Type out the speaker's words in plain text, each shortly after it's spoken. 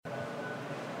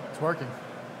working.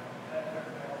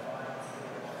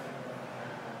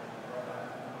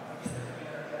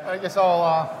 I guess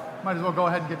I'll might as well go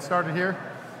ahead and get started here.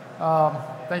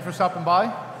 Thanks for stopping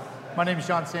by. My name is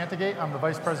John Santagate. I'm the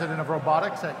Vice President of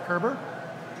Robotics at Körber.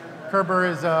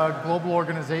 Körber is a global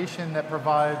organization that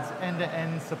provides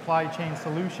end-to-end supply chain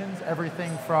solutions,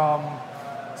 everything from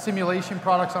simulation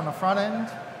products on the front end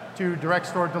to direct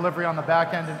store delivery on the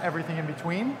back end and everything in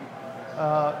between.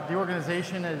 The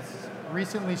organization has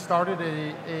recently started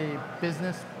a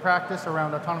business practice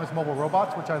around autonomous mobile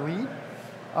robots, which I lead.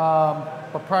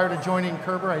 But prior to joining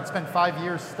Körber, I'd spent 5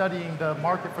 years studying the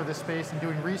market for this space and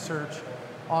doing research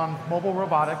on mobile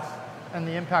robotics and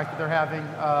the impact that they're having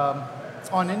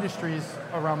on industries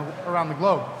around the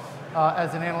globe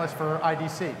as an analyst for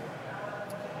IDC.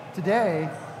 Today,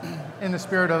 in the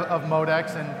spirit of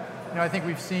MODEX, and I think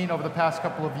we've seen over the past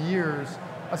couple of years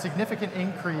a significant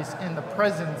increase in the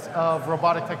presence of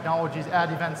robotic technologies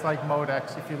at events like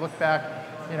MODEX. If you look back,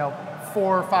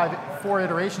 4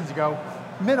 iterations ago,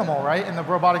 minimal, right? And the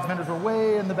robotics vendors were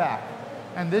way in the back.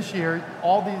 And this year,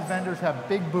 all these vendors have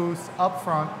big booths up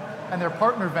front, and their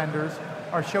partner vendors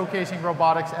are showcasing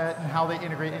robotics and how they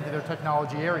integrate into their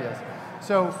technology areas.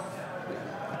 So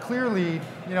clearly,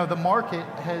 the market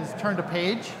has turned a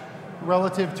page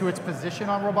relative to its position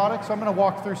on robotics. So I'm going to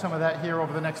walk through some of that here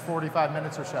over the next 45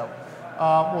 minutes or so.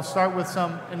 We'll start with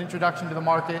an introduction to the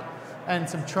market and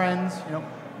some trends.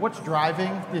 What's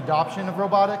driving the adoption of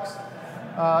robotics?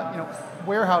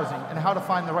 Warehousing and how to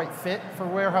find the right fit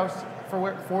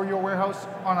for your warehouse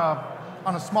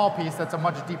on a small piece that's a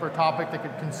much deeper topic that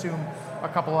could consume a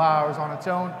couple of hours on its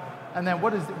own. And then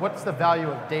what's the value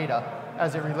of data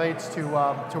as it relates to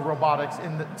robotics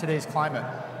in today's climate?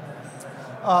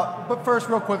 But first,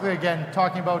 real quickly, again,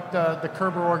 talking about the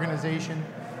Körber organization,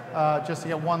 just to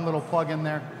get one little plug in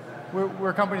there. We're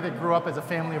a company that grew up as a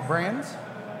family of brands,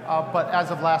 but as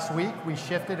of last week, we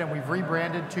shifted and we've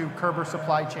rebranded to Körber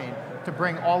Supply Chain to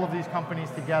bring all of these companies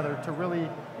together to really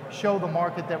show the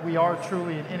market that we are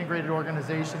truly an integrated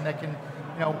organization that can,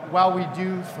 while we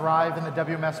do thrive in the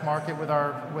WMS market with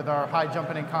our high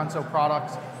jumping and console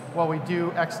products, while we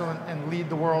do excellent and lead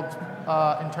the world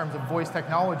in terms of voice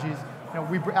technologies,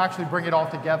 we actually bring it all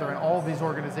together, and all of these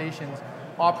organizations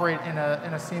operate in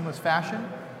a seamless fashion.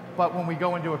 But when we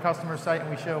go into a customer site and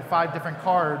we show 5 different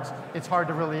cards, it's hard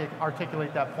to really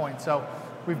articulate that point. So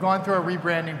we've gone through a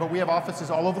rebranding, but we have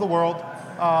offices all over the world.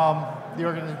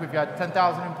 We've got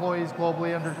 10,000 employees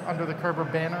globally under the Körber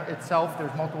banner itself.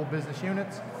 There's multiple business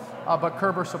units, but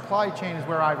Körber Supply Chain is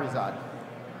where I reside.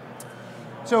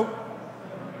 So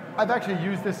I've actually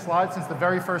used this slide since the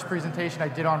very first presentation I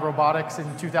did on robotics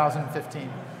in 2015,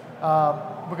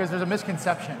 because there's a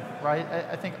misconception, right?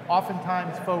 I think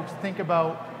oftentimes folks think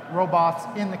about robots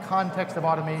in the context of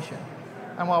automation.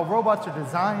 And while robots are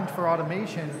designed for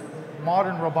automation,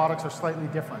 modern robotics are slightly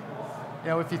different.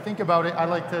 If you think about it, I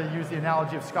like to use the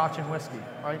analogy of scotch and whiskey,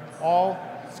 right? All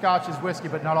scotch is whiskey,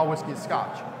 but not all whiskey is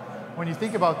scotch. When you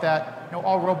think about that,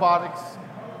 all robots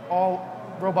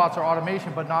are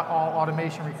automation, but not all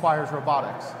automation requires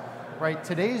robotics, right?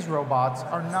 Today's robots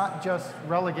are not just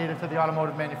relegated to the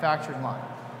automotive manufacturing line.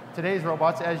 Today's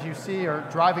robots, as you see, are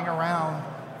driving around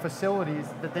facilities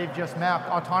that they've just mapped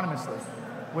autonomously,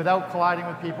 without colliding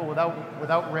with people,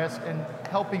 without risk, and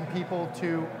helping people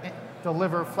to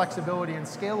deliver flexibility and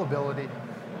scalability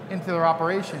into their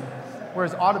operation.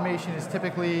 Whereas automation is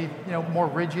typically, more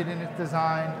rigid in its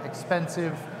design,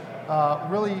 expensive,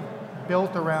 really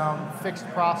built around fixed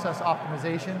process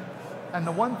optimization. And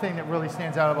the one thing that really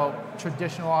stands out about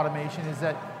traditional automation is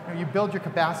that you build your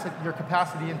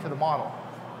capacity into the model,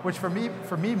 which for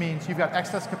me means you've got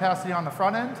excess capacity on the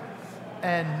front end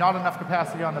and not enough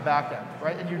capacity on the back end,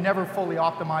 right? And you never fully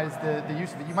optimize the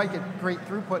use of it. You might get great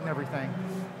throughput and everything,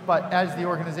 but as the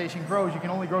organization grows, you can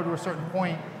only grow to a certain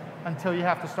point until you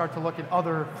have to start to look at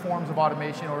other forms of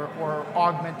automation or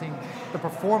augmenting the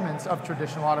performance of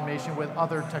traditional automation with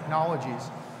other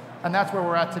technologies. And that's where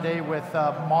we're at today with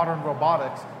modern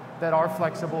robotics that are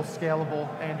flexible, scalable,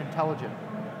 and intelligent.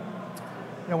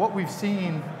 What we've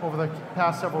seen over the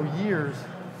past several years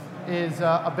is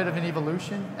a bit of an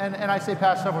evolution. And I say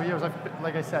past several years,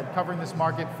 like I said, covering this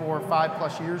market for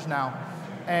 5+ years now.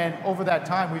 And over that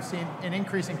time, we've seen an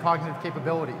increase in cognitive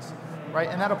capabilities, right?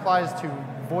 And that applies to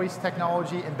voice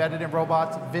technology embedded in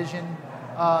robots, vision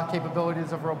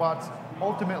capabilities of robots.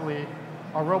 Ultimately,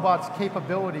 a robot's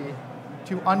capability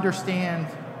to understand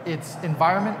its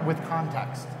environment with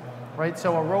context, right?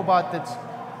 So a robot that's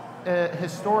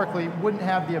historically wouldn't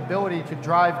have the ability to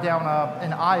drive down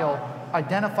an aisle,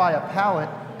 identify a pallet,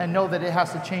 and know that it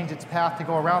has to change its path to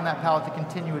go around that pallet to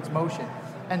continue its motion.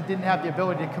 and didn't have the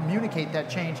ability to communicate that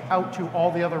change out to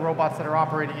all the other robots that are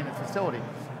operating in its facility.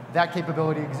 That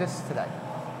capability exists today.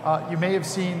 You may have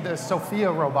seen the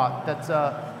Sophia robot. That's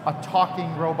a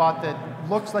talking robot that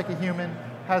looks like a human,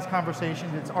 has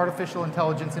conversations, it's artificial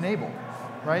intelligence enabled,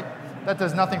 right? That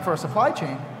does nothing for a supply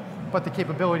chain, but the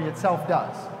capability itself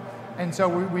does. And so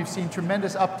we've seen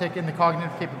tremendous uptick in the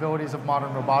cognitive capabilities of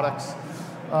modern robotics.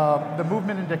 The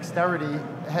movement and dexterity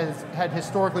had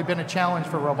historically been a challenge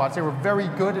for robots. They were very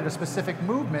good at a specific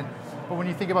movement, but when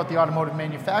you think about the automotive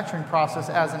manufacturing process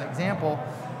as an example,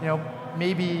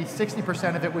 maybe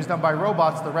 60% of it was done by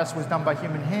robots, the rest was done by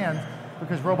human hands,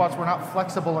 because robots were not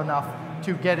flexible enough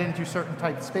to get into certain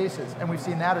tight spaces. And we've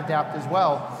seen that adapt as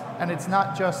well. And it's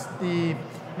not just the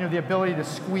ability to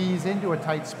squeeze into a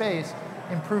tight space.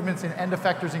 Improvements in end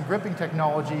effectors and gripping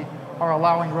technology are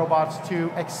allowing robots to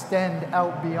extend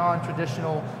out beyond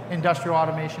traditional industrial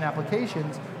automation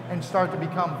applications and start to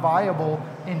become viable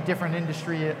in different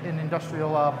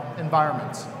industrial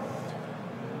environments.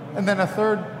 And then a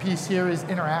third piece here is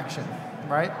interaction,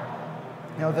 right?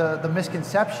 The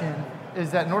misconception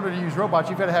is that in order to use robots,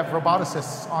 you've got to have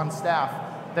roboticists on staff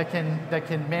that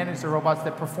can manage the robots,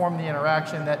 that perform the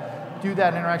interaction, that do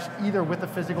that interaction either with the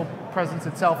physical presence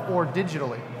itself or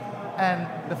digitally. And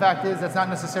the fact is that's not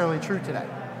necessarily true today,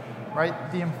 right?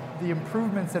 The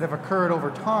improvements that have occurred over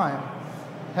time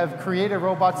have created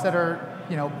robots that are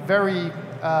very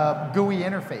GUI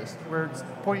interfaced, where it's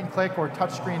point and click or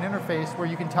touchscreen interface where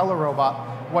you can tell a robot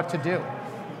what to do.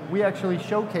 We actually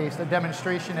showcased a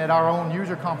demonstration at our own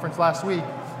user conference last week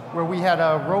where we had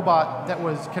a robot that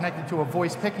was connected to a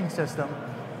voice picking system,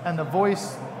 and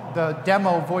the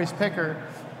demo voice picker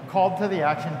called to the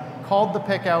action, called the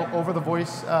pick out over the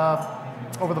voice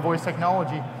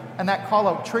technology, and that call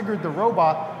out triggered the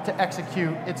robot to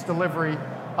execute its delivery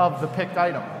of the picked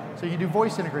item. So you do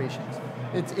voice integrations.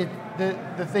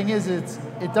 The thing is,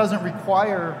 it doesn't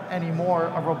require anymore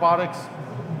a robotics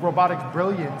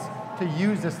brilliance to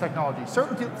use this technology.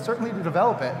 Certainly to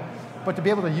develop it, but to be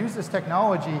able to use this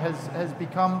technology has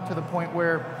become to the point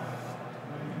where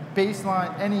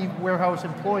baseline, any warehouse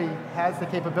employee has the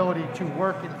capability to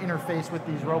work and interface with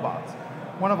these robots.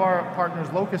 One of our partners,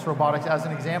 Locus Robotics, as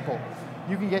an example,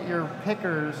 you can get your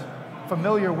pickers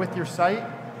familiar with your site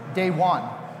day one.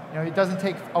 It doesn't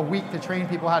take a week to train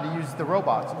people how to use the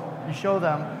robots. You show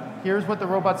them, here's what the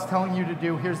robot's telling you to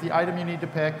do, here's the item you need to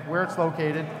pick, where it's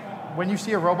located. When you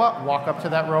see a robot, walk up to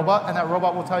that robot, and that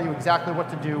robot will tell you exactly what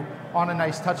to do on a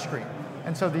nice touchscreen.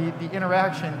 And so the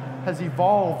interaction has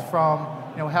evolved from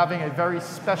having a very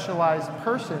specialized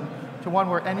person to one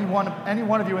where any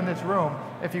one of you in this room,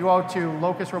 if you go to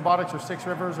Locus Robotics or Six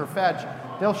Rivers or Fetch,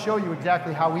 they'll show you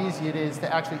exactly how easy it is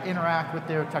to actually interact with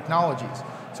their technologies.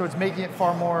 So it's making it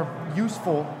far more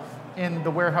useful in the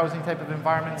warehousing type of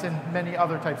environments and many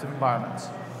other types of environments.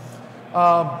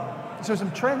 So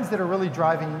some trends that are really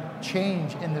driving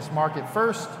change in this market.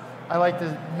 First, I like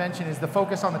to mention is the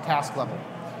focus on the task level,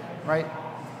 right?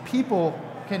 People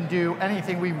can do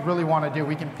anything we really want to do.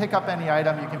 We can pick up any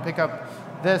item. You can pick up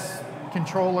this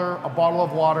controller, a bottle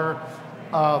of water,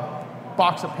 a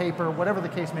box of paper, whatever the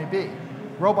case may be.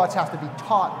 Robots have to be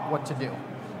taught what to do.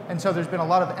 And so there's been a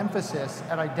lot of emphasis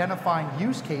at identifying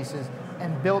use cases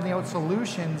and building out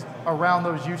solutions around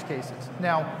those use cases.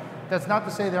 Now, that's not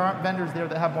to say there aren't vendors there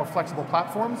that have more flexible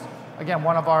platforms. Again,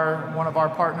 one of our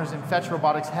partners in Fetch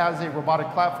Robotics has a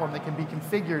robotic platform that can be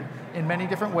configured in many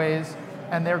different ways,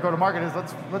 and their go-to-market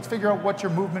is let's figure out what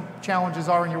your movement challenges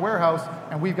are in your warehouse,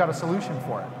 and we've got a solution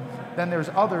for it. Then there's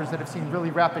others that have seen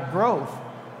really rapid growth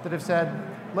that have said,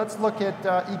 let's look at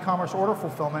e-commerce order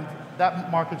fulfillment.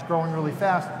 That market's growing really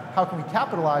fast. How can we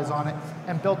capitalize on it?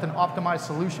 And built an optimized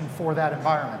solution for that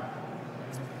environment.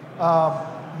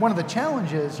 One of the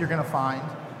challenges you're going to find,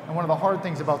 and one of the hard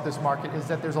things about this market, is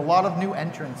that there's a lot of new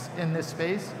entrants in this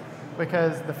space,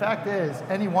 because the fact is,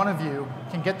 any one of you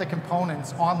can get the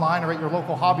components online or at your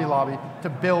local Hobby Lobby to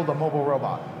build a mobile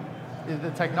robot.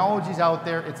 The technology's out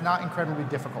there, it's not incredibly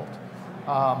difficult.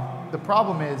 The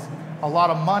problem is, a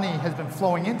lot of money has been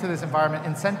flowing into this environment,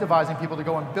 incentivizing people to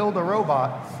go and build a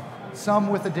robot, some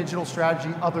with a digital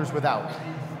strategy, others without.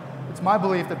 It's my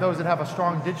belief that those that have a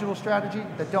strong digital strategy,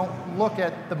 that don't look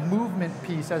at the movement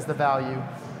piece as the value,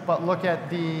 but look at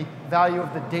the value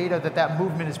of the data that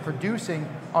movement is producing,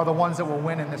 are the ones that will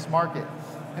win in this market.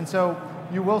 And so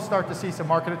you will start to see some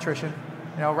market attrition.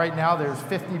 Right now there's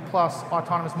 50 plus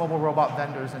autonomous mobile robot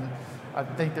vendors, and I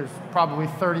think there's probably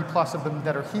 30 plus of them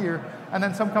that are here. And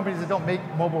then some companies that don't make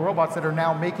mobile robots that are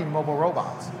now making mobile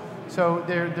robots. So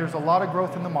there's a lot of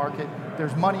growth in the market.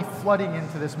 There's money flooding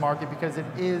into this market because it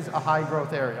is a high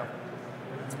growth area.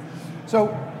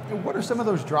 So what are some of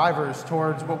those drivers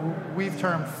towards what we've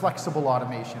termed flexible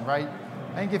automation, right?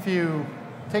 I think if you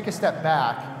take a step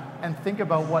back and think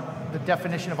about what the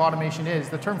definition of automation is,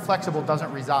 the term flexible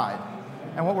doesn't reside.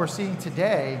 And what we're seeing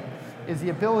today is the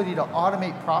ability to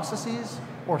automate processes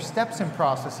or steps in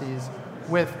processes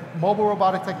with mobile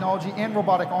robotic technology and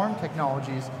robotic arm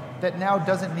technologies that now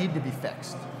doesn't need to be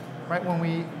fixed, right?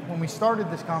 When we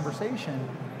started this conversation,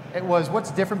 it was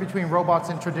what's different between robots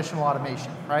and traditional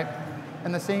automation, right?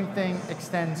 And the same thing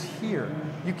extends here.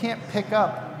 You can't pick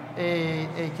up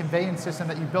a conveyance system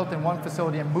that you built in one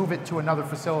facility and move it to another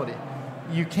facility.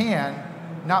 You can,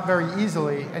 not very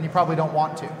easily, and you probably don't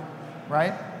want to,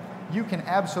 right? You can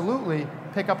absolutely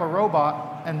pick up a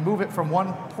robot and move it from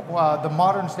the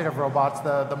modern state of robots,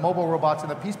 the mobile robots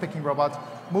and the piece picking robots,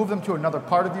 move them to another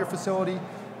part of your facility,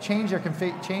 change their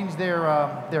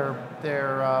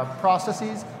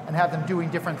processes and have them doing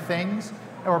different things,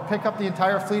 or pick up the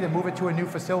entire fleet and move it to a new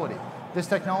facility. This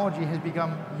technology has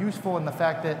become useful in the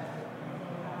fact that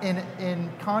in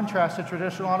contrast to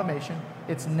traditional automation,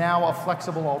 it's now a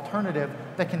flexible alternative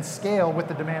that can scale with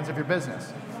the demands of your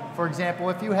business. For example,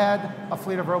 if you had a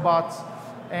fleet of robots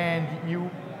and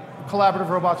collaborative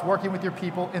robots working with your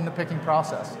people in the picking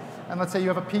process, and let's say you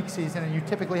have a peak season and you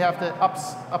typically have to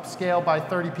upscale by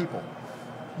 30 people,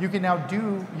 you can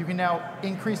now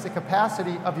increase the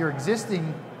capacity of your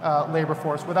existing labor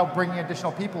force without bringing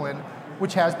additional people in,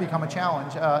 which has become a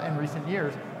challenge in recent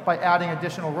years, by adding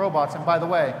additional robots. And by the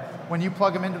way, when you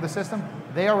plug them into the system,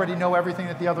 they already know everything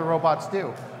that the other robots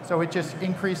do. So it just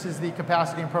increases the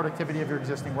capacity and productivity of your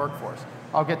existing workforce.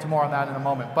 I'll get to more on that in a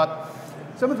moment. But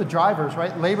some of the drivers,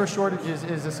 right? Labor shortages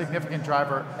is a significant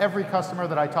driver. Every customer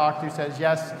that I talk to says,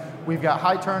 yes, we've got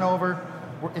high turnover,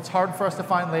 it's hard for us to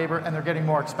find labor, and they're getting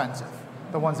more expensive,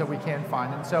 the ones that we can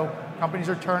find. And so companies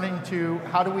are turning to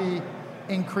how do we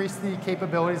increase the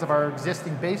capabilities of our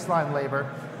existing baseline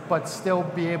labor, but still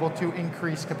be able to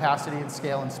increase capacity and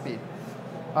scale and speed.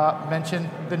 Mentioned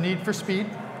the need for speed,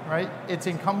 right? It's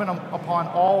incumbent upon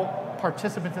all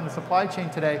participants in the supply chain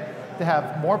today to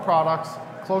have more products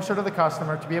closer to the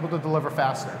customer to be able to deliver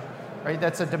faster, right?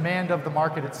 That's a demand of the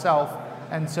market itself,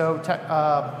 and so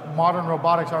modern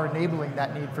robotics are enabling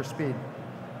that need for speed.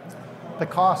 The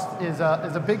cost is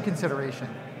a big consideration,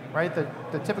 right?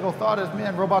 The typical thought is,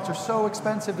 man, robots are so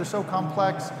expensive, they're so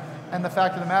complex, and the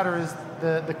fact of the matter is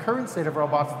the current state of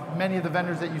robots, many of the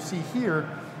vendors that you see here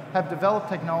have developed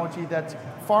technology that's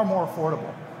far more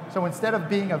affordable. So instead of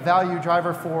being a value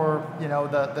driver for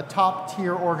the top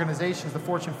tier organizations, the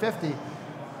Fortune 50,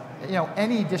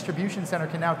 any distribution center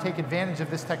can now take advantage of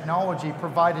this technology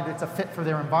provided it's a fit for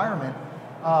their environment.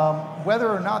 Whether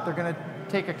or not they're going to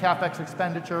take a CapEx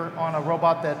expenditure on a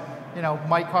robot that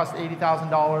might cost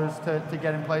 $80,000 to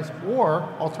get in place, or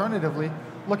alternatively,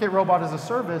 look at robot as a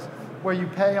service where you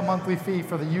pay a monthly fee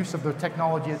for the use of the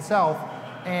technology itself.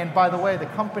 And by the way, the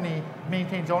company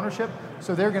maintains ownership,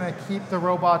 so they're going to keep the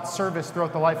robot service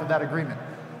throughout the life of that agreement.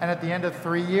 And at the end of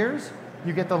 3 years,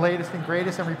 you get the latest and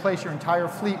greatest and replace your entire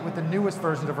fleet with the newest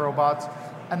versions of robots.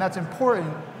 And that's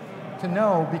important to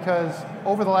know because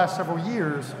over the last several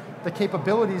years, the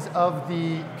capabilities of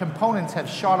the components have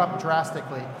shot up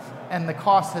drastically and the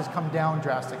cost has come down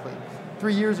drastically.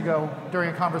 3 years ago, during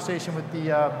a conversation with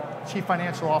the chief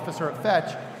financial officer at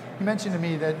Fetch, he mentioned to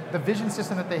me that the vision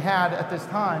system that they had at this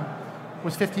time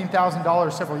was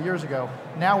 $15,000 several years ago.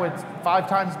 Now it's 5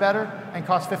 times better and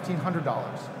costs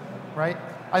 $1,500, right?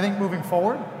 I think moving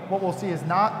forward, what we'll see is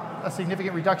not a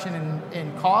significant reduction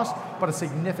in cost, but a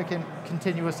significant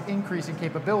continuous increase in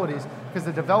capabilities, because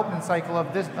the development cycle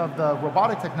of the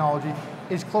robotic technology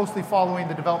is closely following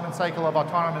the development cycle of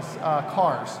autonomous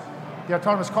cars. The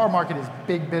autonomous car market is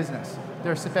big business.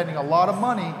 They're spending a lot of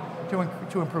money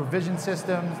to improve vision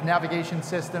systems, navigation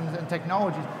systems, and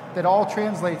technologies that all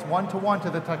translates one-to-one to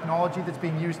the technology that's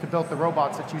being used to build the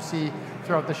robots that you see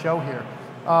throughout the show here.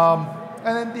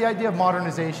 And then the idea of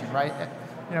modernization, right?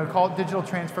 Call it digital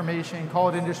transformation, call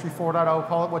it Industry 4.0,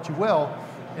 call it what you will.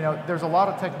 There's a lot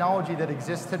of technology that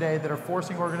exists today that are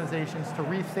forcing organizations to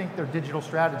rethink their digital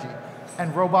strategy.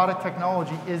 And robotic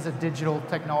technology is a digital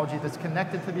technology that's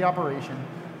connected to the operation,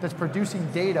 that's producing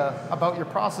data about your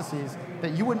processes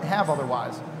that you wouldn't have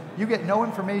otherwise. You get no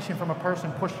information from a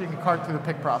person pushing a cart through the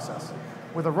pick process.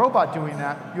 With a robot doing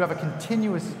that, you have a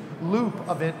continuous loop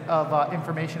of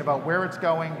information about where it's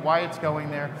going, why it's going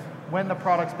there, when the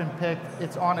product's been picked,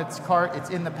 it's on its cart, it's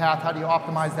in the path, how do you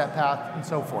optimize that path, and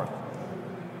so forth.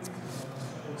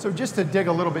 So just to dig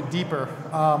a little bit deeper,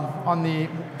 on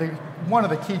one of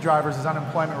the key drivers is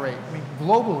unemployment rate. I mean,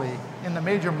 globally, in the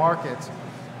major markets,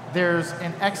 there's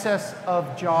an excess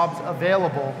of jobs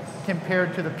available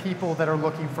compared to the people that are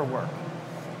looking for work.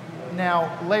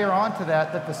 now layer onto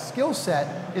that the skill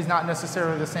set is not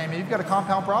necessarily the same, and you've got a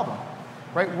compound problem,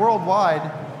 right?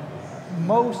 Worldwide,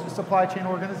 most supply chain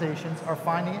organizations are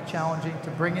finding it challenging to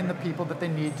bring in the people that they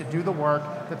need to do the work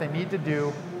that they need to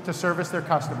do to service their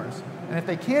customers. And if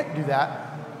they can't do that,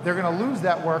 they're going to lose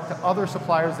that work to other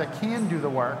suppliers that can do the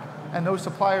work, and those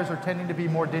suppliers are tending to be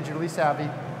more digitally savvy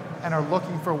and are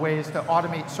looking for ways to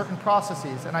automate certain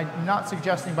processes. And I'm not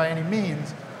suggesting by any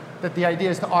means that the idea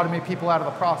is to automate people out of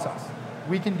the process.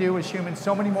 We can do as humans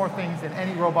so many more things than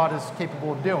any robot is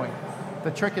capable of doing.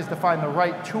 The trick is to find the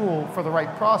right tool for the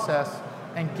right process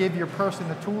and give your person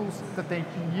the tools that they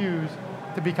can use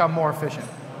to become more efficient.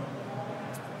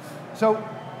 So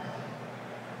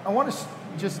I want to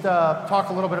just talk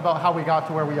a little bit about how we got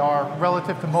to where we are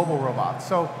relative to mobile robots.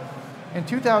 So in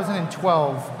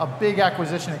 2012, a big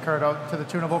acquisition occurred to the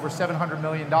tune of over $700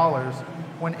 million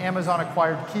when Amazon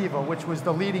acquired Kiva, which was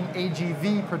the leading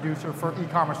AGV producer for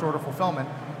e-commerce order fulfillment.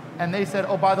 And they said,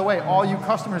 oh, by the way, all you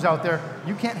customers out there,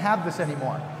 you can't have this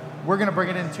anymore. We're going to bring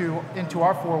it into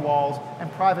our four walls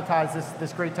and privatize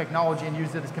this great technology and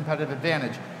use it as competitive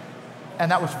advantage.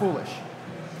 And that was foolish.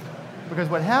 Because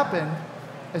what happened,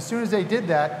 as soon as they did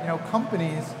that,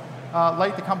 companies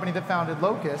like the company that founded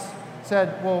Locus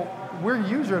said, well, we're a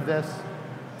user of this.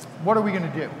 What are we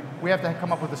going to do? We have to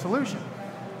come up with a solution.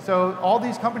 So all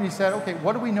these companies said, okay,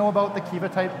 what do we know about the Kiva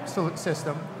type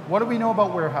system? What do we know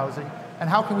about warehousing? And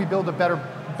how can we build a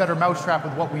better mousetrap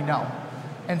with what we know?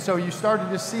 And so you started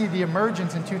to see the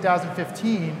emergence in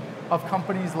 2015 of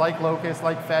companies like Locus,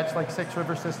 like Fetch, like 6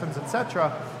 River Systems, et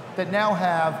cetera, that now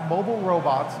have mobile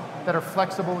robots that are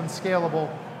flexible and scalable,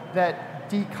 that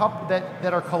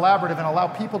are collaborative and allow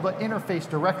people to interface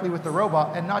directly with the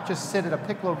robot and not just sit at a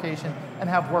pick location and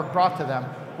have work brought to them,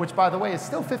 which, by the way, is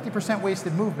still 50%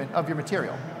 wasted movement of your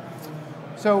material.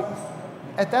 So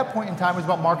at that point in time, it was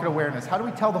about market awareness. How do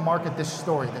we tell the market this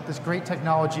story, that this great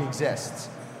technology exists?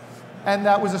 And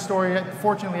that was a story,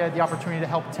 fortunately, I had the opportunity to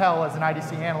help tell as an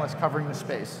IDC analyst covering the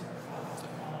space.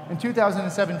 In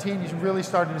 2017, you really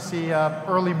started to see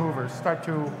early movers start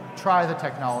to try the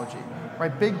technology.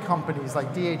 Right? Big companies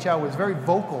like DHL was very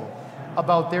vocal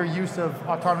about their use of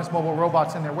autonomous mobile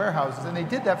robots in their warehouses, and they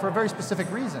did that for a very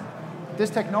specific reason. This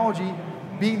technology,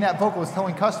 being that vocal, is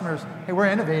telling customers, hey, we're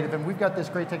innovative and we've got this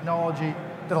great technology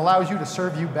that allows you to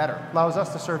serve you better, allows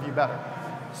us to serve you better.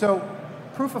 So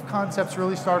proof of concepts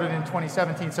really started in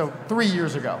 2017, so 3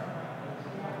 years ago.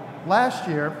 Last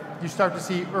year, you start to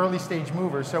see early stage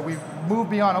movers. So we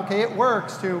moved beyond, okay, it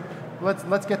works, to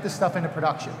let's get this stuff into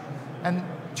production. And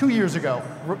 2 years ago,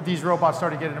 these robots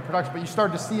started getting into production, but you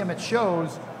started to see them at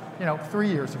shows, 3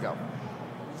 years ago.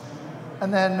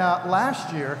 And then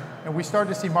last year, we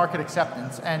started to see market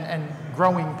acceptance and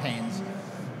growing pains.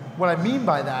 What I mean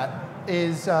by that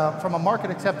is, from a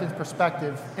market acceptance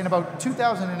perspective, in about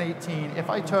 2018, if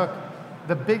I took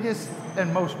the biggest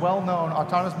and most well-known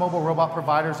autonomous mobile robot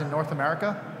providers in North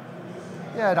America,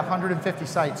 you had 150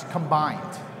 sites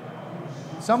combined.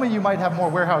 Some of you might have more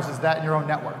warehouses than that in your own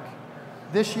network.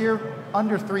 This year,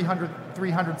 under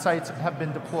 300 sites have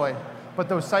been deployed, but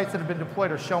those sites that have been deployed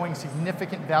are showing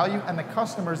significant value, and the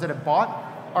customers that have bought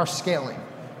are scaling.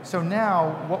 So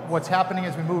now, what's happening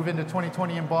as we move into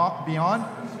 2020 and beyond,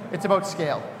 it's about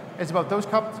scale. It's about those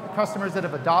customers that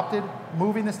have adopted,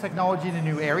 moving this technology into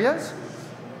new areas,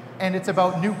 and it's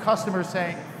about new customers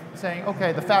saying,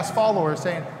 okay, the fast followers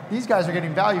saying, these guys are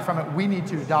getting value from it, we need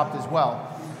to adopt as well.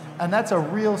 And that's a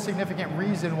real significant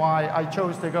reason why I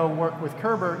chose to go work with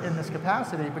Körber in this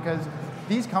capacity, because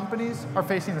these companies are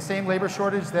facing the same labor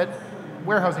shortage that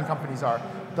warehousing companies are.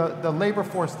 The labor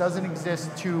force doesn't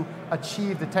exist to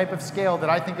achieve the type of scale that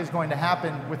I think is going to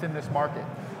happen within this market.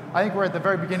 I think we're at the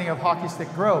very beginning of hockey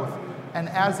stick growth, and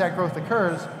as that growth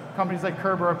occurs, companies like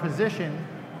Körber are positioned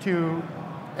to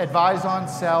advise on,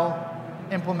 sell,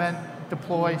 implement,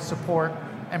 deploy, support,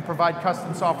 and provide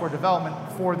custom software development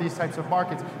for these types of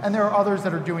markets. And there are others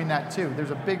that are doing that too.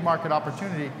 There's a big market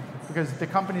opportunity because the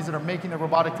companies that are making the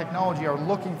robotic technology are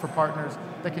looking for partners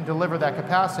that can deliver that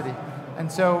capacity. And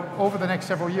so over the next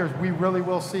several years, we really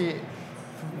will see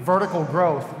vertical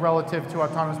growth relative to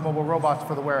autonomous mobile robots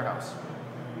for the warehouse.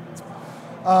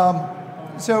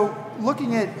 So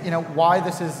looking at why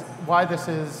this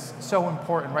is so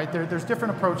important, right? There's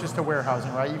different approaches to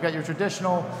warehousing, right? You've got your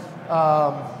traditional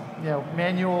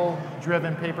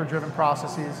manual-driven, paper-driven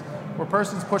processes where a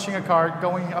person's pushing a cart,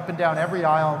 going up and down every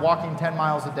aisle, and walking 10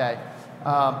 miles a day.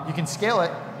 You can scale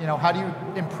it. How do you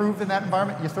improve in that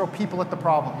environment? You throw people at the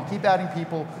problem. You keep adding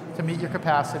people to meet your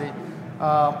capacity.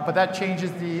 But that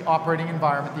changes the operating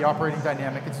environment, the operating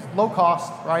dynamic. It's low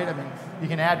cost, right? I mean, you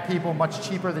can add people much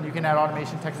cheaper than you can add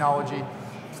automation technology.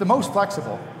 It's the most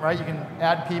flexible, right? You can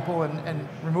add people and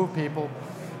remove people.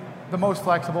 The most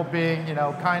flexible being,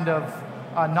 kind of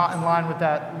not in line with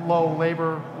that low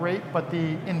labor rate, but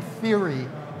in theory,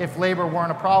 if labor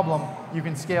weren't a problem, you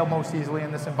can scale most easily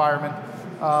in this environment.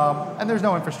 And there's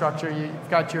no infrastructure. You've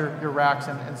got your racks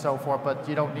and so forth, but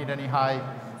you don't need any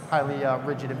highly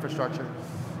rigid infrastructure.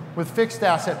 With fixed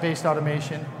asset-based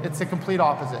automation, it's the complete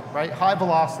opposite, right? High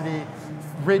velocity,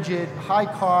 rigid, high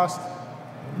cost,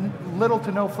 little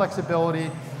to no flexibility,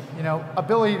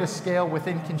 ability to scale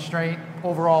within constraint,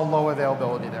 overall low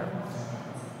availability there.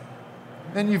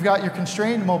 Then you've got your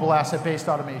constrained mobile asset-based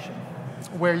automation,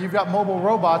 where you've got mobile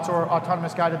robots or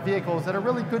autonomous guided vehicles that are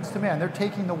really goods to man. They're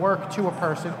taking the work to a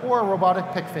person or a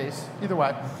robotic pick face, either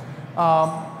way.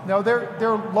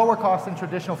 They're lower cost than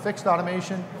traditional fixed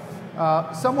automation,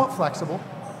 somewhat flexible,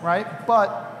 right?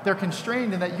 But they're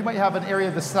constrained in that you might have an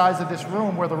area the size of this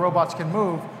room where the robots can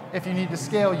move. If you need to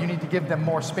scale, you need to give them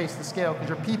more space to scale because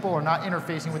your people are not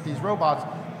interfacing with these robots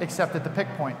except at the pick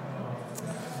point.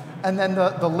 And then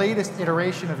the latest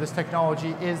iteration of this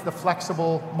technology is the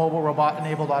flexible mobile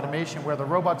robot-enabled automation, where the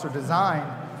robots are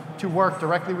designed to work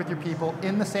directly with your people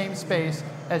in the same space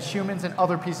as humans and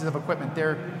other pieces of equipment.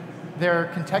 They're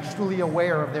contextually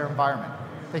aware of their environment.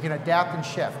 They can adapt and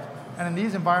shift. And in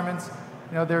these environments,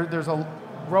 there's a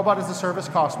robot as a service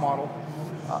cost model,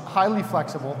 highly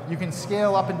flexible. You can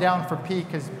scale up and down for peak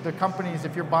because the companies,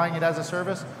 if you're buying it as a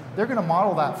service, they're going to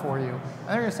model that for you. And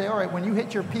they're going to say, all right, when you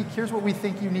hit your peak, here's what we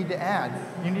think you need to add.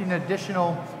 You need an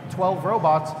additional 12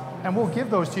 robots, and we'll give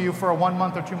those to you for a 1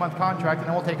 month or 2 month contract, and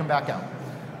then we'll take them back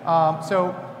out.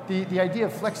 So the idea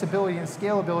of flexibility and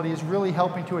scalability is really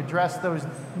helping to address those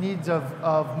needs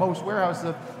of most warehouses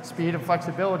of speed and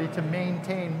flexibility to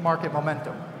maintain market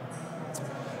momentum.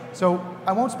 So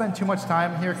I won't spend too much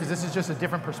time here because this is just a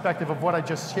different perspective of what I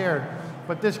just shared,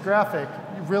 but this graphic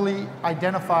really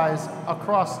identifies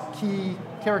across key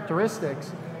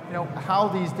characteristics, how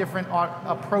these different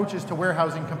approaches to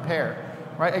warehousing compare,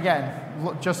 right? Again,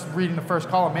 just reading the first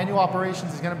column, manual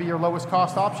operations is going to be your lowest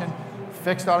cost option,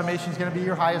 fixed automation is going to be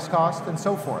your highest cost, and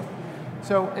so forth.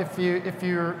 So if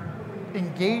you're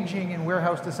engaging in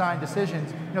warehouse design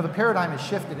decisions, the paradigm has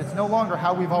shifted. It's no longer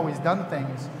how we've always done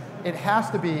things. It has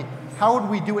to be, how would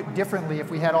we do it differently if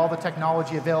we had all the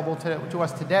technology available to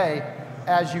us today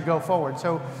as you go forward?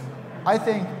 So I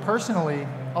think personally,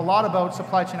 a lot about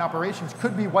supply chain operations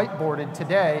could be whiteboarded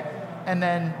today, and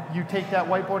then you take that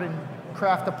whiteboard and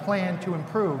craft a plan to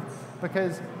improve.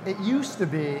 Because it used to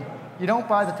be, you don't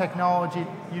buy the technology,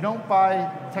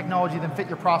 then fit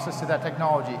your process to that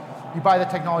technology. You buy the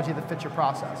technology that fits your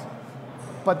process.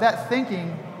 But that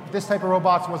thinking, this type of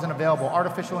robots wasn't available.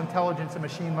 Artificial intelligence and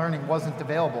machine learning wasn't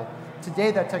available. Today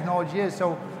that technology is,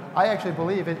 so I actually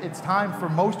believe it's time for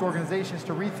most organizations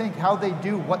to rethink how they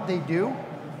do what they do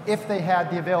if they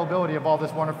had the availability of all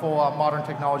this wonderful modern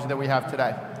technology that we have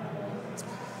today.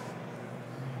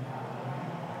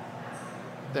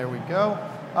 There we go.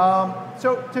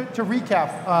 So to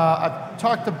recap, I've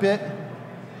talked a bit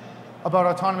about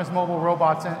autonomous mobile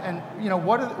robots and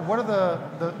what are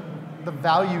the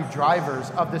value drivers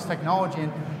of this technology.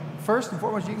 And first and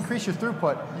foremost, you increase your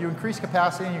throughput, you increase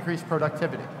capacity, and you increase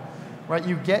productivity, right?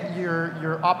 You get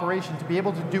your operation to be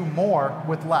able to do more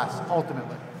with less,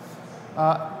 ultimately.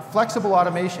 Flexible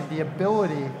automation, the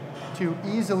ability to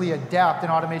easily adapt an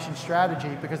automation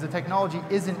strategy because the technology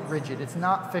isn't rigid, it's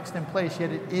not fixed in place,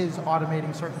 yet it is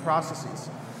automating certain processes.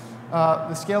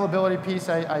 The scalability piece,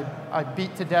 I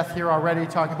beat to death here already,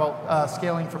 talking about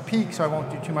scaling for peak, so I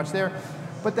won't do too much there.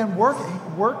 But then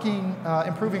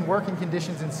improving working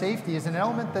conditions and safety is an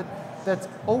element that's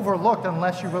overlooked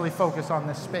unless you really focus on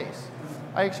this space.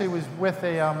 I actually was with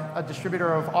a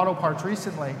distributor of auto parts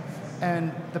recently,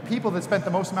 and the people that spent the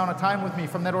most amount of time with me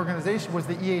from that organization was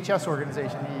the EHS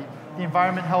organization, the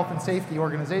Environment, Health, and Safety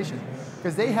organization,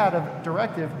 because they had a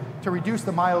directive to reduce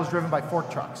the miles driven by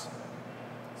fork trucks.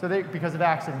 So because of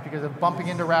accidents, because of bumping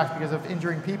into racks, because of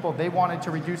injuring people, they wanted to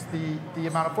reduce the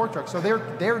amount of fork trucks. So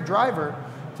their driver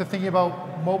to thinking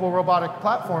about mobile robotic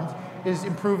platforms is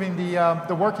improving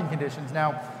the working conditions.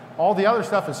 Now, all the other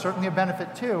stuff is certainly a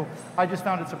benefit too. I just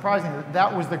found it surprising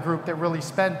that was the group that really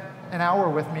spent an hour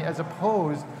with me as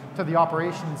opposed to the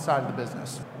operations side of the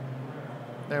business.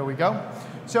 There we go.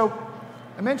 So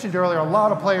I mentioned earlier, a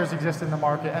lot of players exist in the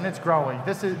market, and it's growing.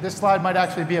 This slide might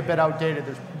actually be a bit outdated.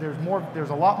 There's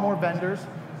a lot more vendors.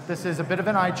 This is a bit of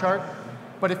an eye chart,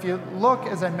 but if you look,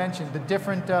 as I mentioned, the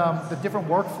different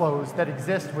workflows that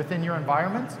exist within your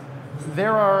environment,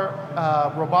 there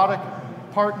are robotic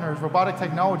partners, robotic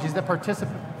technologies that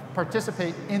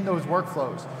participate in those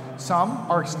workflows. Some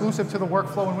are exclusive to the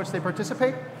workflow in which they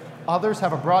participate. Others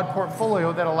have a broad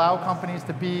portfolio that allow companies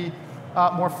to be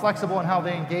more flexible in how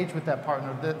they engage with that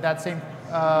partner. That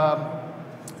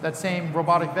same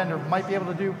robotic vendor might be able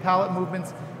to do pallet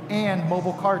movements and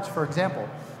mobile carts, for example.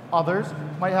 Others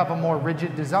might have a more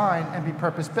rigid design and be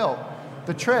purpose-built.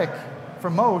 The trick for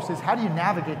most is, how do you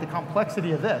navigate the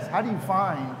complexity of this? How do you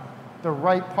find the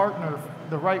right partner,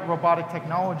 the right robotic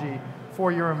technology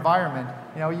for your environment?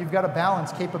 You've got to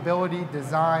balance capability,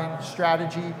 design,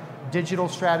 strategy, digital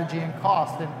strategy, and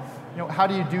cost. And how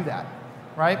do you do that,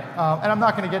 right? And I'm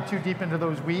not going to get too deep into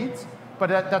those weeds, but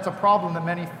that's a problem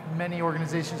that many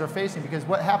organizations are facing, because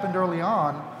what happened early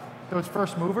on, those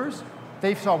first movers,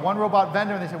 they saw one robot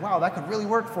vendor and they said, wow, that could really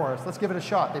work for us. Let's give it a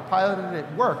shot. They piloted it,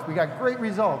 it worked. We got great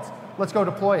results. Let's go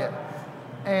deploy it.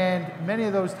 And many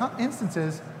of those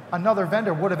instances, another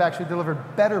vendor would have actually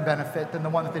delivered better benefit than the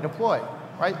one that they deployed,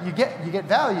 right? You get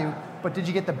value, but did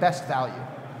you get the best value?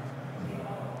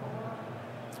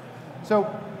 So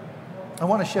I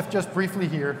want to shift just briefly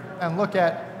here and look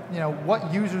at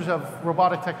what users of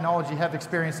robotic technology have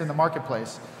experienced in the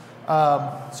marketplace.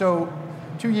 So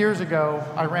 2 years ago,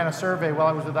 I ran a survey while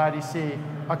I was with IDC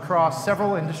across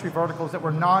several industry verticals that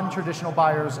were non-traditional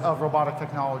buyers of robotic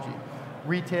technology: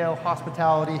 retail,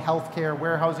 hospitality, healthcare,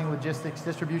 warehousing, logistics,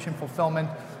 distribution, fulfillment,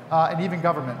 and even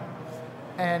government.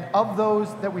 And of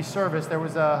those that we serviced, there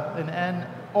was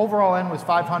overall N was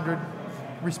 500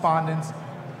 respondents.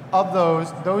 Of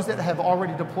those that have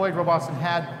already deployed robots and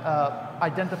had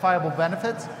identifiable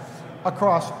benefits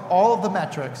across all of the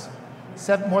metrics,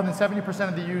 more than 70%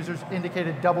 of the users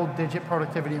indicated double-digit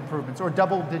productivity improvements or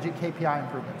double-digit KPI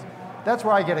improvements. That's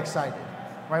where I get excited,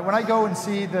 right? When I go and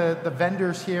see the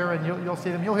vendors here, and you'll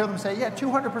see them, you'll hear them say, yeah,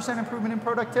 200% improvement in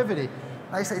productivity.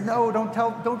 And I say, no, don't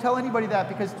tell anybody that,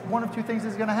 because one of two things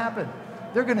is going to happen.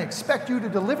 They're going to expect you to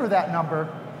deliver that number,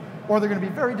 or they're going to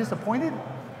be very disappointed,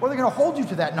 or they're going to hold you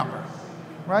to that number,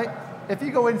 right? If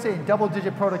you go in and say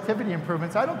double-digit productivity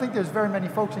improvements, I don't think there's very many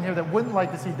folks in here that wouldn't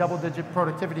like to see double-digit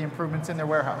productivity improvements in their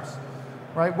warehouse,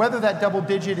 right? Whether that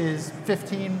double-digit is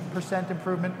 15%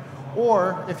 improvement,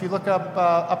 or if you look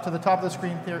up to the top of the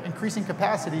screen here, increasing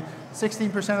capacity,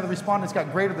 16% of the respondents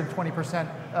got greater than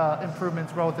 20%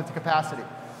 improvements relative to capacity.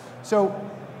 So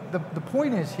the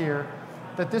point is here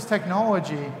that this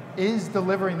technology is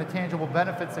delivering the tangible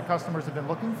benefits that customers have been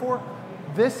looking for.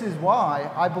 This is why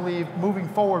I believe moving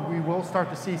forward we will start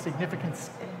to see significance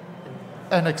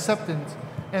and acceptance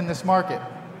in this market.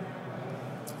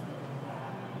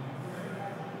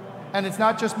 And it's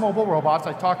not just mobile robots.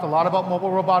 I talked a lot about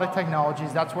mobile robotic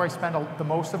technologies. That's where I spend the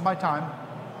most of my time.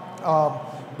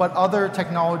 But other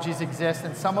technologies exist,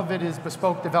 and some of it is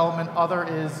bespoke development. Other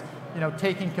is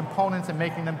taking components and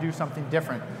making them do something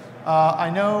different. I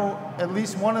know at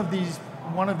least one of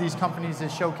these companies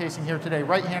is showcasing here today,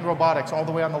 Right Hand Robotics, all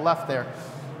the way on the left there.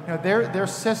 Their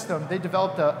system, they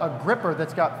developed a gripper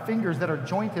that's got fingers that are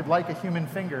jointed like a human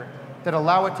finger that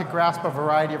allow it to grasp a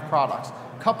variety of products,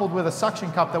 coupled with a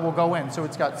suction cup that will go in. So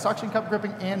it's got suction cup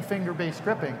gripping and finger-based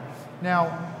gripping.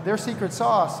 Now, their secret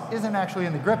sauce isn't actually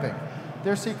in the gripping.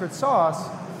 Their secret sauce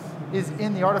is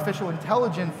in the artificial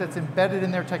intelligence that's embedded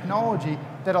in their technology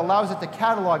that allows it to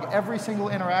catalog every single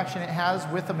interaction it has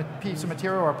with a piece of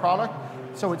material or a product,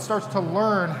 so it starts to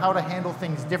learn how to handle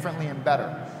things differently and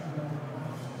better.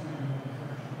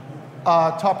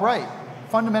 Top right,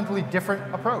 fundamentally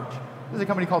different approach. This is a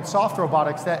company called Soft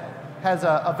Robotics that has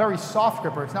a very soft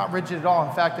gripper. It's not rigid at all.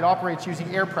 In fact, it operates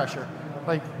using air pressure.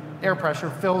 Like, air pressure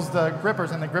fills the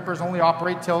grippers, and the grippers only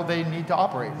operate till they need to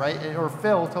operate, right? Or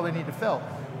fill till they need to fill.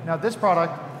 Now, this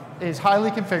product is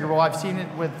highly configurable. I've seen it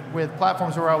with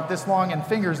platforms that were out this long and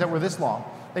fingers that were this long.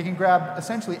 They can grab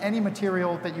essentially any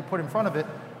material that you put in front of it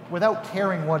without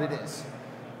caring what it is.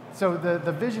 So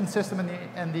the vision system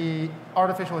and the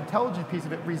artificial intelligence piece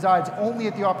of it resides only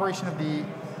at the operation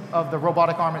of the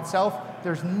robotic arm itself.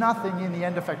 There's nothing in the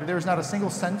end effector. There's not a single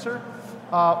sensor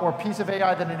or piece of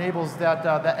AI that enables that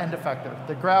end effector.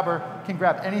 The grabber can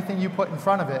grab anything you put in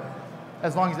front of it,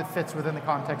 as long as it fits within the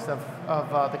context of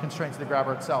the constraints of the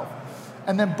grabber itself.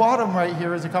 And then bottom right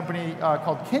here is a company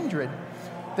called Kindred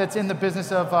that's in the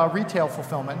business of retail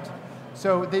fulfillment.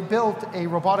 So they built a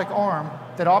robotic arm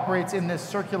that operates in this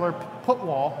circular put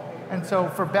wall. And so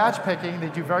for batch picking, they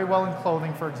do very well in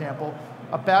clothing, for example.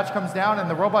 A batch comes down and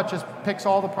the robot just picks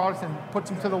all the products and puts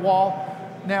them to the wall.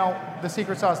 Now, the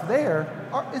secret sauce there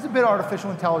is a bit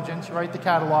artificial intelligence, right? The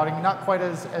cataloging, not quite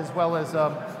as well as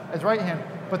Right Hand,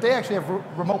 but they actually have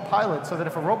remote pilots so that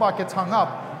if a robot gets hung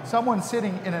up, someone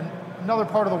sitting in another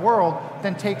part of the world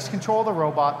then takes control of the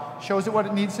robot, shows it what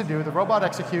it needs to do, the robot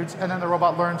executes, and then the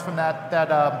robot learns from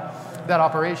that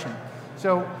operation.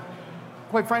 So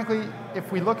quite frankly, if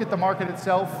we look at the market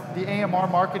itself, the AMR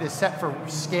market is set for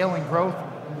scaling growth.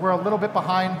 We're a little bit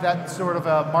behind that sort of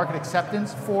market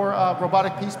acceptance for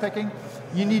robotic piece picking.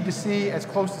 You need to see as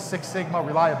close to Six Sigma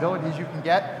reliability as you can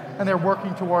get, and they're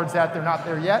working towards that. They're not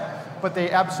there yet, but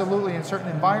they absolutely, in certain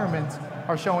environments,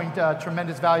 are showing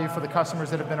tremendous value for the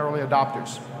customers that have been early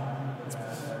adopters.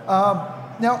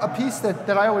 Now, a piece that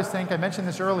I always think, I mentioned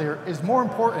this earlier, is more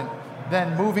important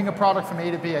than moving a product from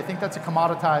A to B. I think that's a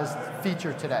commoditized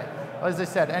feature today. As I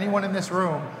said, anyone in this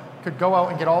room could go out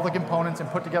and get all the components and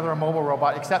put together a mobile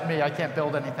robot, except me, I can't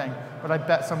build anything, but I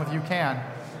bet some of you can.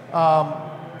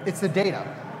 It's the data.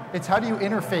 It's how do you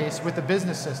interface with the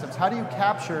business systems? How do you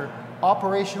capture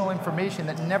operational information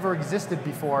that never existed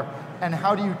before, and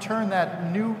how do you turn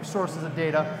that new sources of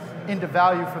data into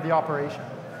value for the operation,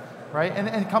 right?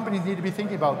 And companies need to be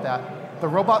thinking about that. The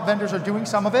robot vendors are doing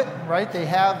some of it, right? They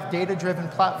have data-driven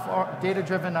platform,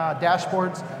 data-driven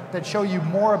dashboards that show you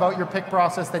more about your pick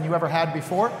process than you ever had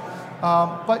before.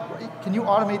 But can you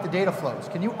automate the data flows?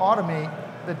 Can you automate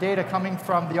the data coming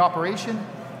from the operation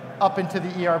up into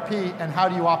the ERP, and how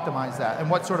do you optimize that? And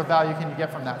what sort of value can you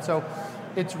get from that? So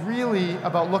it's really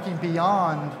about looking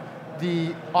beyond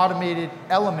the automated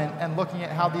element and looking at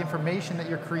how the information that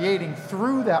you're creating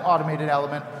through that automated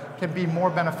element can be more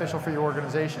beneficial for your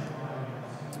organization.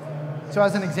 So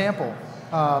as an example,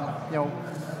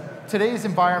 today's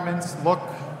environments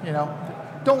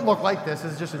don't look like this.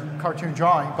 It's just a cartoon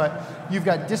drawing, but you've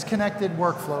got disconnected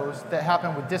workflows that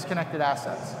happen with disconnected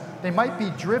assets. They might be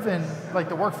driven, like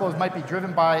the workflows might be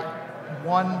driven by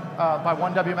one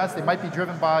WMS. They might be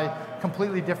driven by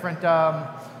completely different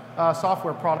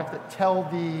software product that tell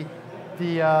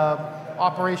the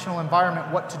operational environment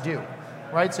what to do,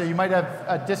 right? So you might have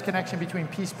a disconnection between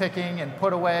piece picking and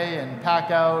put away and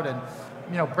pack out and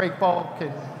break bulk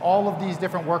and all of these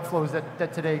different workflows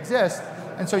that today exist.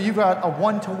 And so you've got a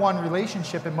one-to-one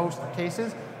relationship in most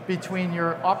cases between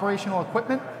your operational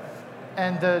equipment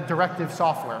and the directive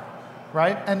software,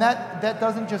 right? And that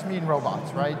doesn't just mean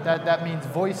robots, right? That means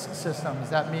voice systems,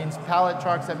 that means pallet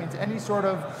trucks, that means any sort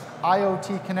of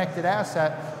IoT connected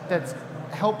asset that's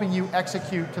helping you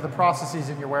execute to the processes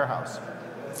in your warehouse.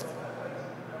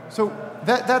 So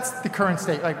that's the current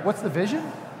state. Like, what's the vision?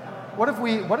 What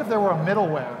if there were a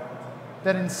middleware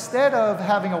that instead of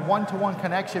having a one-to-one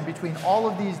connection between all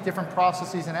of these different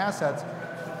processes and assets,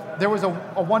 there was a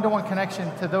one-to-one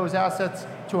connection to those assets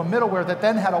to a middleware that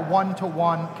then had a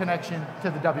one-to-one connection to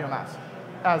the WMS,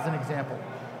 as an example,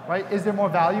 right? Is there more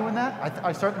value in that?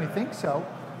 I certainly think so.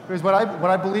 Because what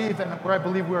I believe and where I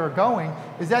believe we're going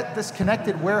is that this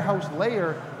connected warehouse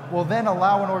layer will then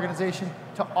allow an organization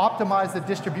to optimize the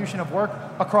distribution of work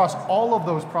across all of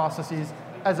those processes,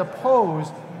 as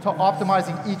opposed to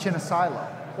optimizing each in a silo,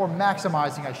 or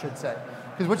maximizing, I should say.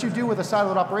 Because what you do with a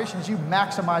siloed operation is you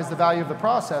maximize the value of the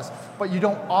process, but you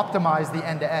don't optimize the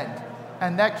end-to-end.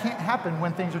 And that can't happen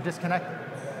when things are disconnected.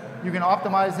 You can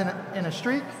optimize in a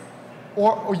streak,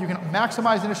 or you can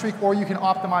maximize in a streak, or you can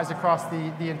optimize across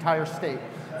the entire state.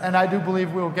 And I do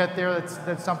believe we'll get there.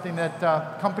 That's something that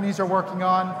companies are working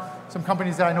on. Some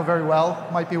companies that I know very well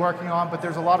might be working on, but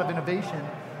there's a lot of innovation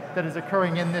that is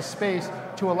occurring in this space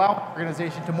to allow an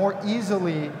organization to more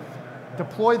easily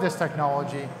deploy this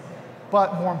technology,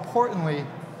 but more importantly,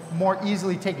 more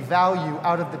easily take value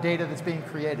out of the data that's being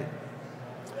created.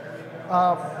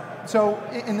 So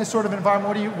in this sort of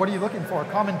environment, what are you looking for? A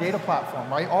common data platform,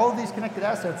 right? All of these connected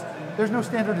assets, there's no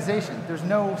standardization. There's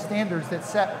no standards that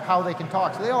set how they can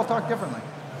talk. So they all talk differently.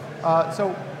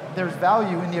 So there's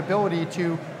value in the ability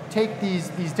to take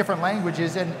these different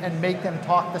languages and make them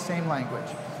talk the same language.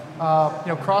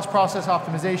 Cross-process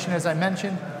optimization, as I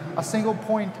mentioned, a single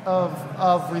point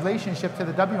of relationship to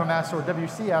the WMS or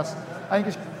WCS, I think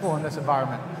is critical in this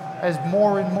environment. As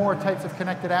more and more types of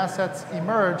connected assets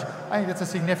emerge, I think that's a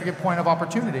significant point of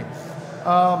opportunity.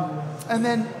 And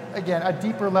then, again, a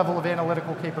deeper level of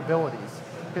analytical capabilities.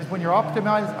 Because when you're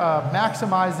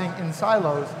maximizing in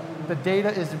silos, the data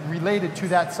is related to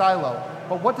that silo.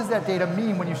 But what does that data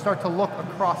mean when you start to look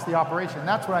across the operation?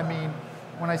 That's what I mean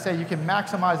when I say you can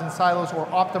maximize in silos or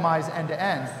optimize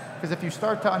end-to-end. Because if you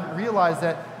start to realize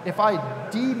that if I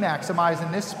de-maximize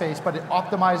in this space, but it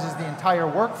optimizes the entire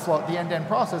workflow, the end-to-end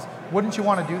process, wouldn't you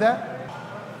want to do that?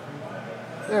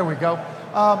 There we go.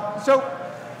 So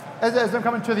as I'm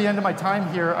coming to the end of my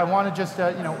time here, I want to just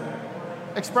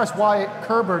express why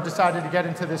Körber decided to get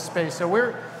into this space. So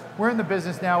we're in the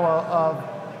business now of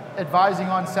advising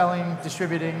on selling,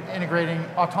 distributing, integrating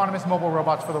autonomous mobile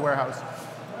robots for the warehouse.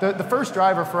 The first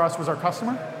driver for us was our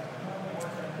customer.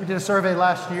 We did a survey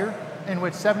last year in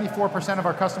which 74% of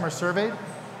our customers surveyed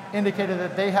indicated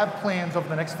that they have plans over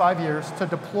the next 5 years to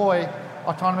deploy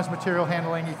autonomous material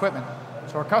handling equipment.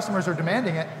 So our customers are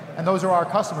demanding it, and those are our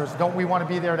customers. Don't we want to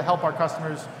be there to help our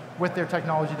customers with their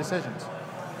technology decisions?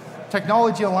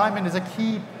 Technology alignment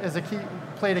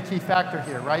played a key factor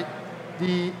here, right?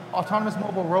 The autonomous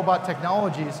mobile robot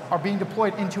technologies are being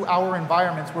deployed into our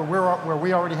environments where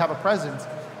we already have a presence,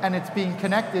 and it's being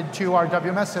connected to our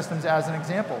WMS systems as an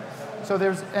example. So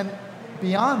and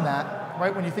beyond that,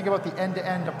 right, when you think about the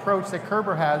end-to-end approach that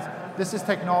Körber has, this is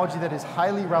technology that is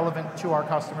highly relevant to our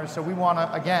customers. So we want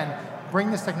to, again,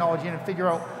 bring this technology in and figure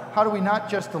out how do we not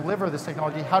just deliver this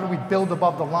technology, how do we build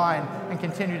above the line and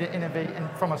continue to innovate, and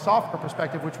from a software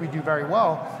perspective, which we do very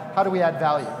well, how do we add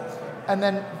value? And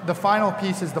then the final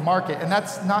piece is the market, and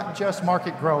that's not just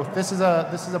market growth. This is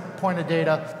a point of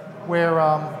data where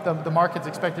the market's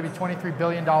expected to be $23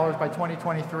 billion by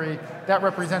 2023. That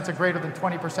represents a greater than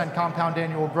 20% compound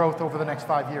annual growth over the next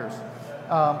 5 years.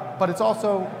 But it's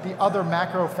also the other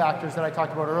macro factors that I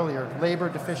talked about earlier: labor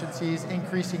deficiencies,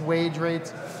 increasing wage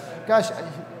rates. Gosh,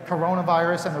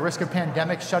 coronavirus and the risk of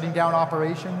pandemic shutting down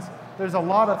operations. There's a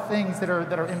lot of things that are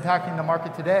impacting the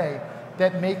market today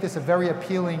that make this a very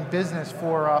appealing business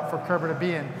for Körber to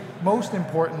be in. Most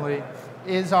importantly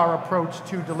is our approach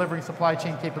to delivering supply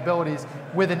chain capabilities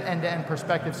with an end-to-end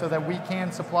perspective so that we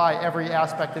can supply every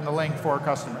aspect in the link for our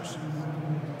customers.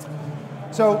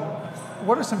 So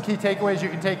what are some key takeaways you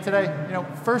can take today?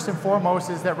 First and foremost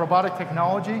is that robotic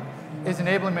technology is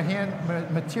enabling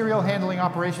material handling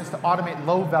operations to automate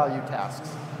low-value tasks.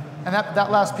 And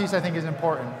that last piece I think is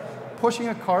important. Pushing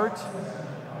a cart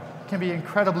can be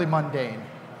incredibly mundane,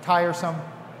 tiresome,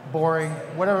 boring,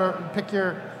 whatever, pick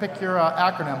your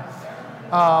acronym.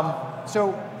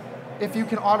 So if you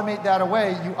can automate that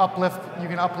away, you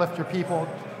can uplift your people,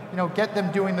 get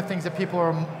them doing the things that people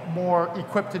are more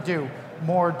equipped to do,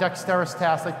 more dexterous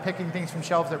tasks like picking things from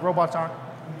shelves that robots aren't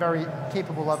very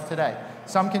capable of today.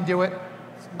 Some can do it,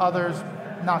 others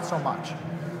not so much.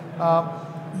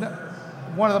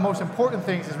 One of the most important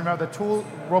things is, remember,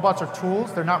 robots are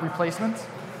tools, they're not replacements,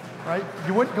 right?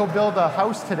 You wouldn't go build a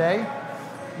house today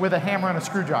with a hammer and a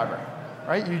screwdriver,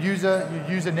 right? You use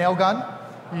a nail gun,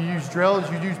 you use drills,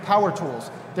 you use power tools.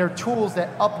 They're tools that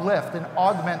uplift and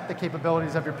augment the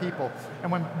capabilities of your people.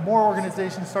 And when more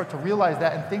organizations start to realize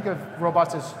that and think of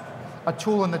robots as a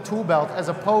tool in the tool belt as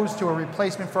opposed to a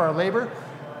replacement for our labor,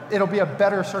 it'll be a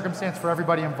better circumstance for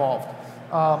everybody involved.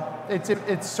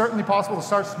 It's certainly possible to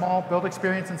start small, build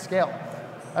experience, and scale.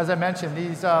 As I mentioned,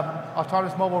 these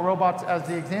autonomous mobile robots, as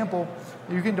the example,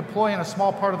 you can deploy in a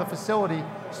small part of the facility,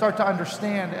 start to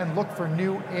understand and look for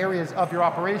new areas of your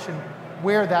operation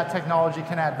where that technology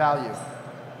can add value.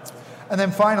 And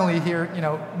then finally here,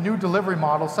 new delivery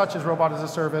models such as Robot as a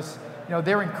Service,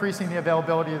 they're increasing the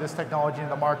availability of this technology in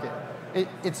the market.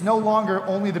 It's no longer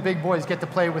only the big boys get to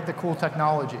play with the cool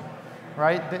technology,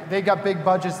 right? They got big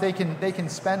budgets, they can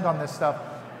spend on this stuff.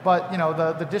 But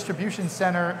the distribution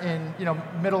center in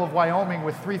middle of Wyoming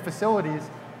with 3 facilities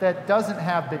that doesn't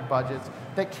have big budgets,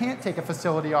 that can't take a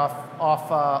facility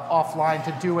offline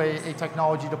to do a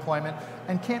technology deployment,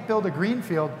 and can't build a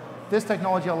greenfield, this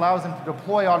technology allows them to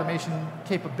deploy automation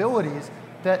capabilities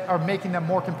that are making them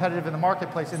more competitive in the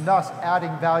marketplace and thus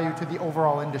adding value to the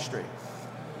overall industry.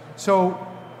 So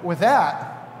with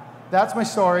that's my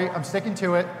story. I'm sticking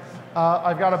to it.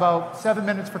 I've got about 7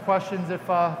 minutes for questions if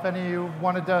any of you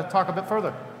wanted to talk a bit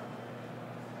further.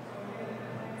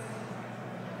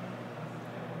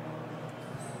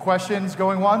 Questions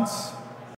going once?